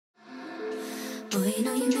Boy, you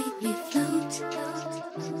know you make me float.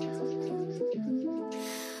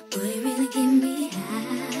 Boy, you really give me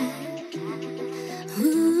high.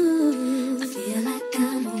 Ooh, I feel like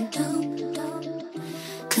I'm on dope.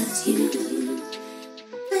 'Cause you,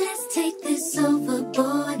 let's take this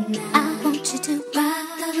overboard now. I want you to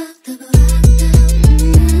rock the boat.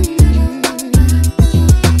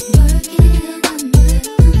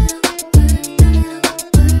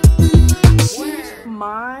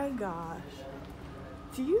 My gosh,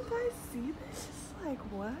 do you guys see this? It's like,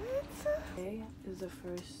 what? Today is the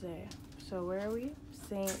first day. So where are we?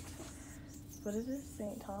 What is it?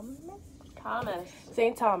 St. Thomas?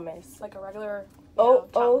 St. Thomas. Like a regular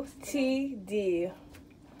OOTD.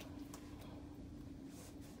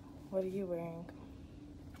 What are you wearing?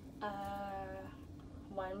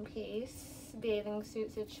 One piece bathing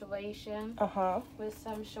suit situation. With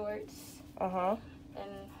some shorts.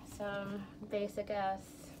 And some basic ass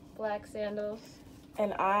black sandals.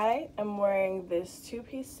 And I am wearing this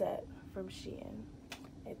two-piece set from Shein.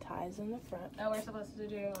 It ties in the front. Oh, we're supposed to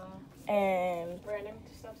do and random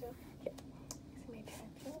stuff too?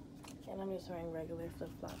 Yeah. And I'm just wearing regular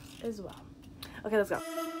flip-flops as well. Okay, let's go.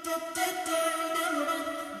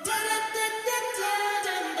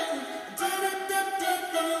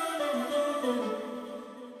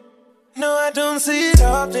 No, I don't see it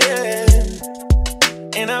often.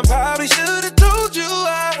 And I probably should have told you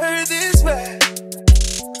I heard this bad.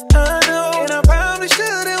 I know, and I probably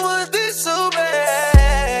shouldn't want this so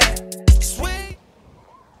bad. Sweet.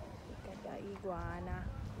 Look at that iguana.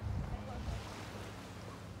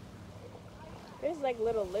 There's like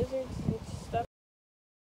little lizards and stuff.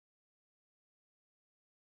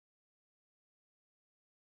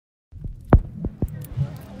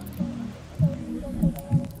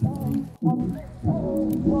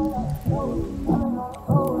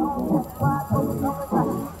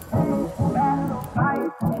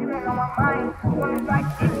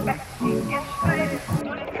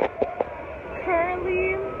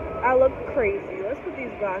 Currently, I look crazy. Let's put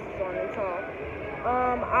these glasses on and talk.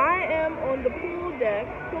 I am on the pool deck,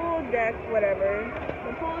 whatever.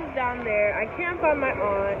 The pool is down there. I can't find my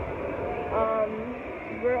aunt.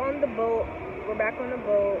 We're on the boat. We're back on the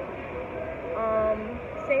boat.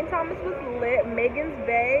 St. Thomas was lit. Megan's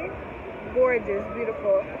Bay, gorgeous,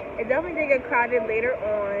 beautiful. It definitely did get crowded later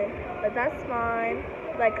on, but that's fine.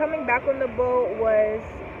 Like, coming back on the boat was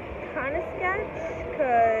kind of sketch,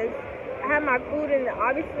 because I had my food, and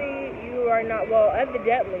obviously you are not, well,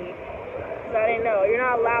 evidently, because I didn't know, you're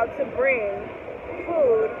not allowed to bring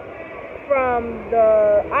food from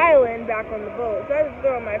the island back on the boat. So I just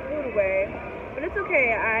throw my food away, but it's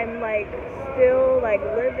okay. I'm like still like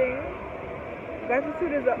living.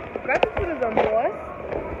 Gratitude is a must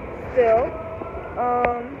still.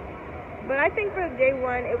 But I think for day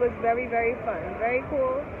one it was very, very fun, very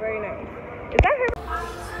cool, very nice. Is that her?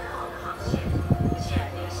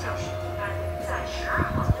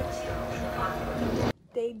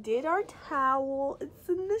 They did our towel. It's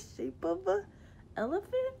in the shape of an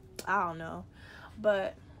elephant. I don't know,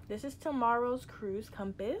 but this is tomorrow's cruise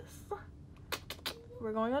compass.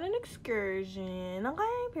 We're going on an excursion.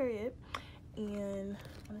 Okay, period. And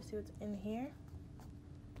I want to see what's in here.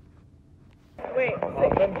 Wait.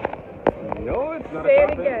 No, it's not Say a it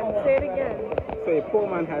coffin. again. Say it again. So a poor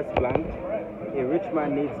man has blank, a rich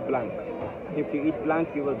man needs blank. If you eat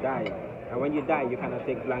blank, you will die. And when you die, you cannot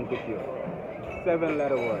take blank with you.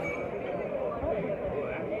 7-letter word.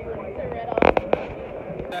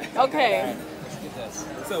 Okay.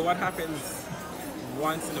 So what happens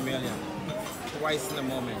once in a million, twice in a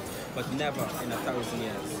moment, but never in 1,000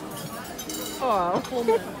 years? Oh.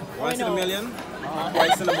 Once in a million,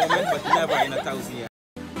 twice in a moment, but never in 1,000 years.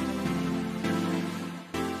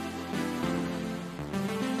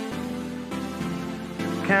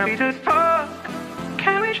 Can we just talk?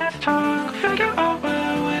 Can we just talk? Figure out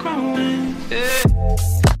where we're going.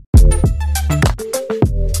 Yeah.